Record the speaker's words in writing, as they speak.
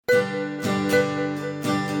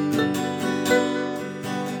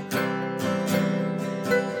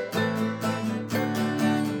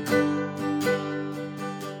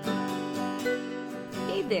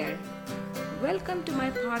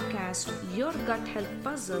gut health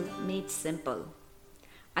puzzle made simple.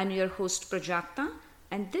 I'm your host Prajakta,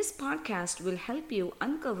 and this podcast will help you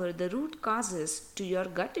uncover the root causes to your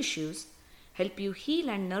gut issues, help you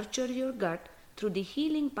heal and nurture your gut through the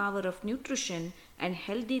healing power of nutrition and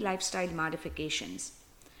healthy lifestyle modifications.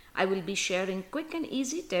 I will be sharing quick and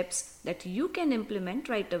easy tips that you can implement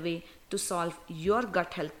right away to solve your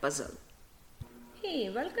gut health puzzle.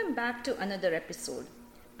 Hey, welcome back to another episode.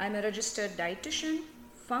 I'm a registered dietitian,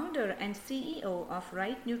 founder and CEO of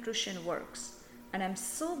Right Nutrition Works, and I'm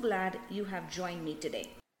so glad you have joined me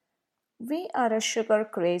today. We are a sugar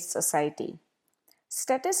crazed society.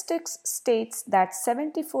 Statistics states that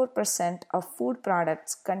 74% of food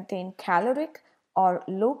products contain caloric or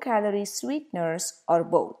low calorie sweeteners or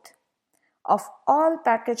both. Of all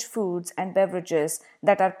packaged foods and beverages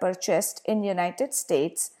that are purchased in United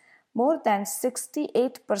States, more than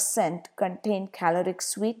 68% contain caloric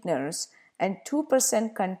sweeteners and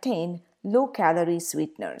 2% contain low-calorie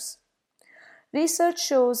sweeteners. Research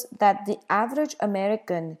shows that the average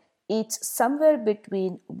American eats somewhere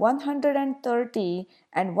between 130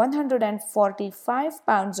 and 145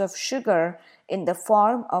 pounds of sugar in the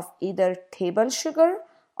form of either table sugar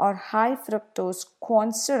or high fructose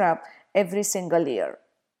corn syrup every single year.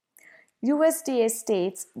 USDA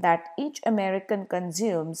states that each American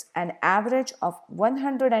consumes an average of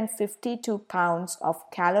 152 pounds of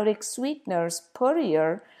caloric sweeteners per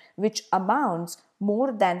year, which amounts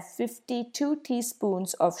more than 52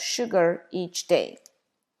 teaspoons of sugar each day.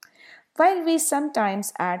 While we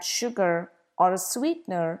sometimes add sugar or a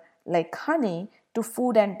sweetener like honey to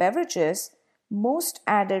food and beverages, most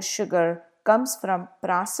added sugar comes from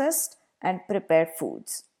processed and prepared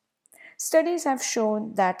foods. Studies have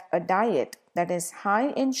shown that a diet that is high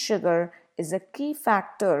in sugar is a key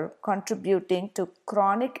factor contributing to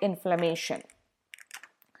chronic inflammation.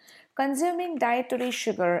 Consuming dietary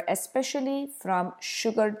sugar, especially from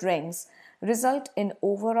sugar drinks, result in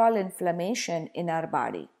overall inflammation in our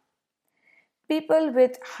body. People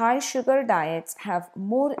with high sugar diets have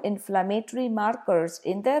more inflammatory markers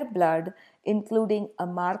in their blood, including a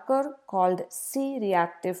marker called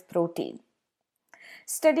C-reactive protein.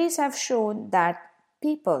 Studies have shown that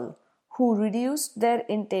people who reduce their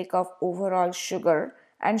intake of overall sugar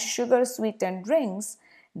and sugar-sweetened drinks,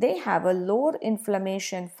 they have a lower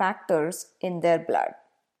inflammation factors in their blood.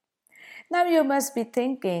 Now you must be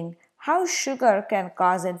thinking how sugar can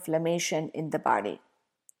cause inflammation in the body.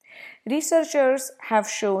 Researchers have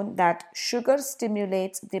shown that sugar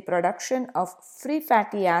stimulates the production of free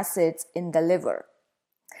fatty acids in the liver.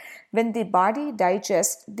 When the body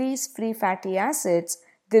digests these free fatty acids,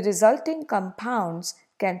 the resulting compounds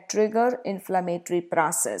can trigger inflammatory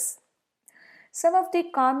process. Some of the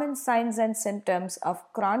common signs and symptoms of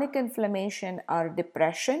chronic inflammation are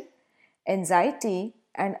depression, anxiety,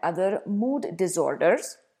 and other mood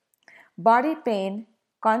disorders, body pain,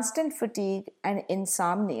 constant fatigue, and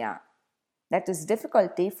insomnia, that is,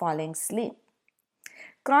 difficulty falling asleep.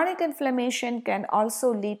 Chronic inflammation can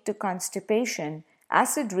also lead to constipation,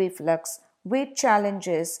 acid reflux, weight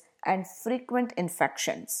challenges, and frequent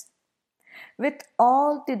infections. With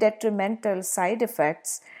all the detrimental side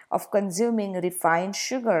effects of consuming refined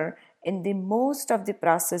sugar in the most of the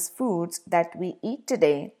processed foods that we eat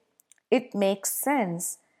today, it makes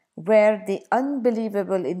sense where the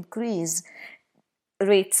unbelievable increase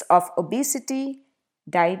rates of obesity,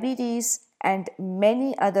 diabetes, and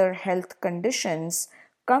many other health conditions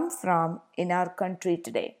come from in our country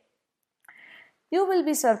today. You will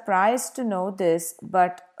be surprised to know this,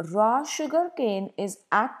 but raw sugarcane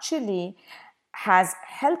has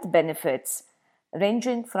health benefits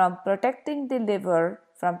ranging from protecting the liver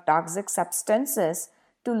from toxic substances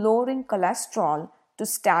to lowering cholesterol to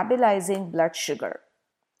stabilizing blood sugar.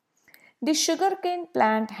 The sugarcane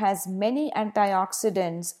plant has many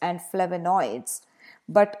antioxidants and flavonoids,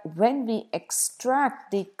 but when we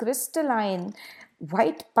extract the crystalline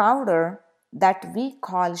white powder that we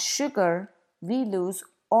call sugar, we lose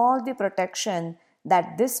all the protection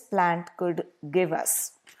that this plant could give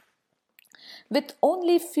us. With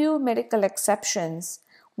only few medical exceptions,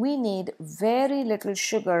 we need very little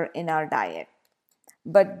sugar in our diet.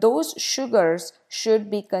 But those sugars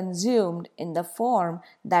should be consumed in the form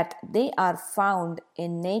that they are found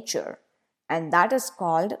in nature, and that is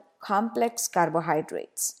called complex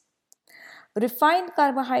carbohydrates. Refined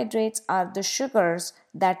carbohydrates are the sugars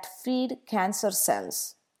that feed cancer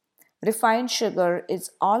cells. Refined sugar is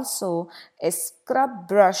also a scrub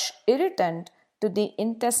brush irritant to the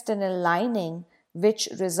intestinal lining, which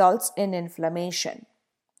results in inflammation.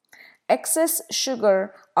 Excess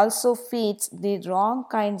sugar also feeds the wrong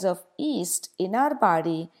kinds of yeast in our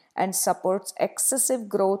body and supports excessive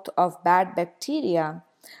growth of bad bacteria,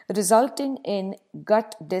 resulting in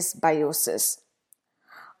gut dysbiosis.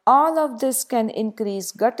 All of this can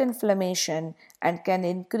increase gut inflammation and can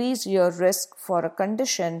increase your risk for a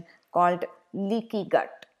condition called leaky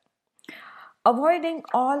gut. Avoiding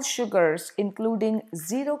all sugars, including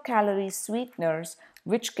zero calorie sweeteners,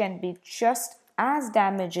 which can be just as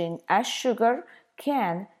damaging as sugar,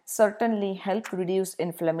 can certainly help reduce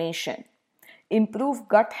inflammation, improve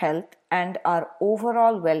gut health, and our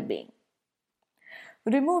overall well being.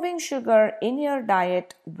 Removing sugar in your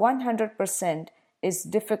diet 100% is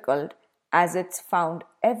difficult as it's found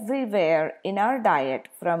everywhere in our diet,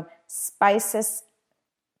 from spices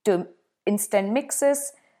to instant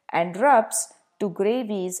mixes and rubs to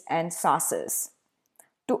gravies and sauces.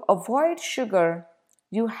 To avoid sugar,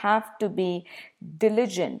 you have to be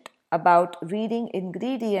diligent about reading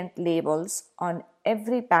ingredient labels on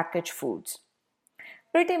every packaged foods.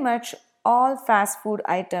 Pretty much all fast food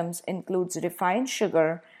items includes refined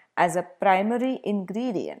sugar as a primary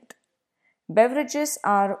ingredient. Beverages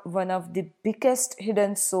are one of the biggest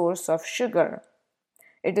hidden source of sugar.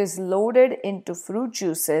 It is loaded into fruit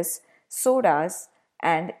juices, sodas,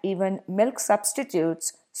 and even milk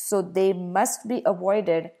substitutes, so they must be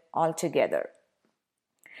avoided altogether.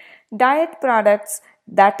 Diet products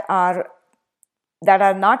that are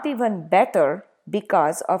not even better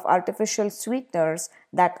because of artificial sweeteners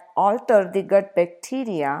that alter the gut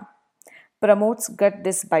bacteria, promotes gut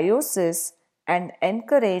dysbiosis, and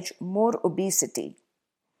encourage more obesity.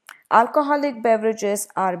 Alcoholic beverages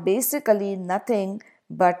are basically nothing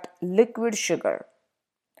but liquid sugar.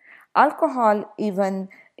 Alcohol, even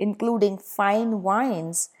including fine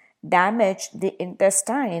wines, damage the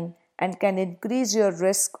intestine and can increase your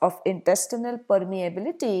risk of intestinal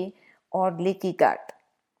permeability or leaky gut.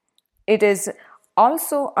 It is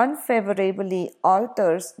also unfavorably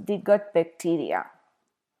alters the gut bacteria.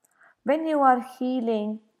 When you are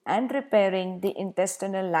healing and repairing the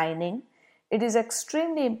intestinal lining, it is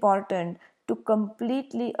extremely important to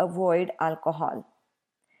completely avoid alcohol.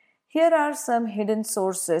 Here are some hidden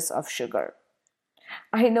sources of sugar.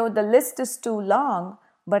 I know the list is too long,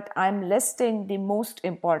 but I'm listing the most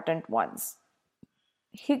important ones.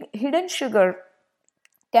 Hidden sugar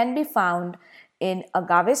can be found in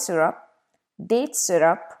agave syrup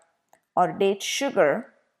or date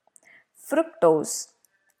sugar, fructose,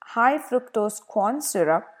 high fructose corn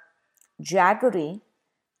syrup, jaggery,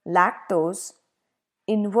 lactose,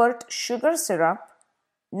 invert sugar syrup,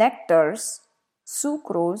 nectars,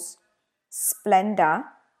 sucrose, Splenda,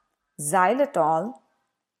 xylitol,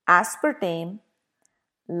 aspartame,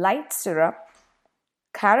 light syrup,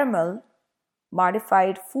 caramel,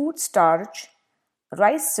 modified food starch,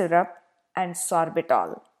 rice syrup, and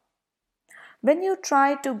sorbitol. When you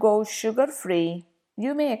try to go sugar free,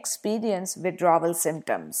 you may experience withdrawal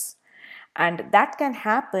symptoms, and that can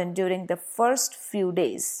happen during the first few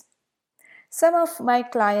days. Some of my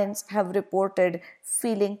clients have reported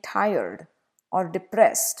feeling tired or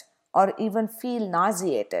depressed or even feel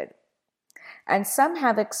nauseated, and some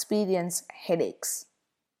have experienced headaches.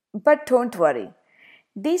 But don't worry,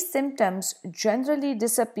 these symptoms generally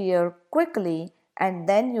disappear quickly and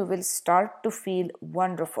then you will start to feel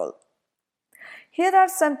wonderful. Here are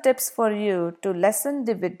some tips for you to lessen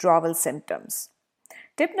the withdrawal symptoms.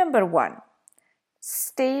 Tip number 1: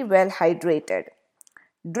 stay well hydrated.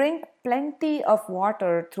 Drink plenty of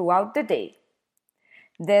water throughout the day.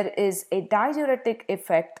 There is a diuretic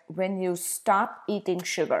effect when you stop eating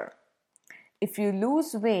sugar. If you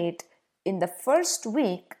lose weight in the first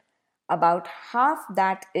week, about half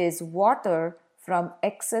that is water from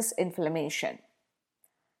excess inflammation.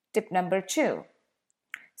 Tip number 2: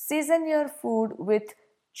 season your food with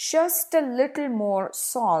just a little more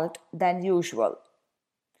salt than usual.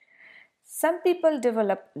 Some people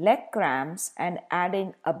develop leg cramps, and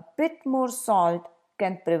adding a bit more salt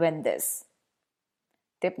can prevent this.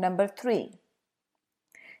 Tip number 3: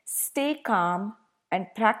 stay calm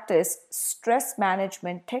and practice stress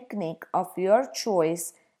management technique of your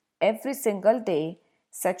choice every single day,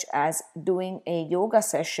 such as doing a yoga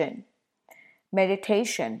session,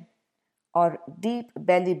 meditation, or deep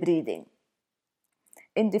belly breathing.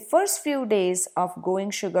 In the first few days of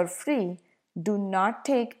going sugar free, do not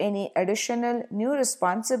take any additional new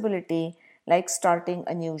responsibility like starting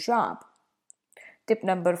a new job. Tip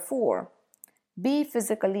number 4: be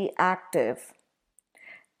physically active.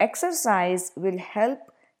 Exercise will help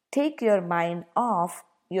take your mind off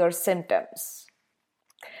your symptoms.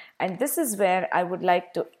 And this is where I would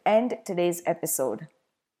like to end today's episode.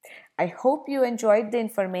 I hope you enjoyed the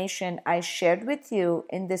information I shared with you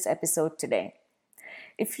in this episode today.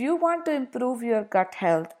 If you want to improve your gut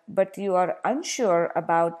health but you are unsure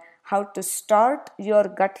about how to start your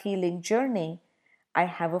gut healing journey, I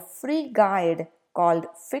have a free guide called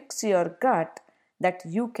Fix Your Gut that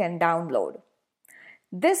you can download.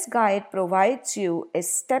 This guide provides you a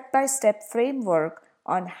step by step framework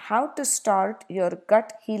on how to start your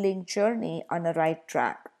gut healing journey on a right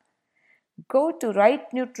track. Go to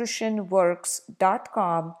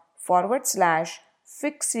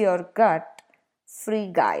rightnutritionworks.com/fix your gut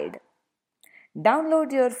free guide.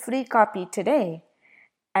 Download your free copy today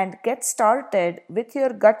and get started with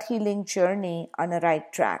your gut healing journey on a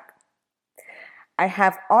right track. I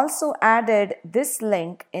have also added this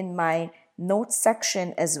link in my notes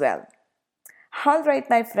section as well. All right,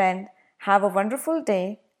 my friend, have a wonderful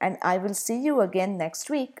day and I will see you again next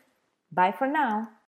week. Bye for now.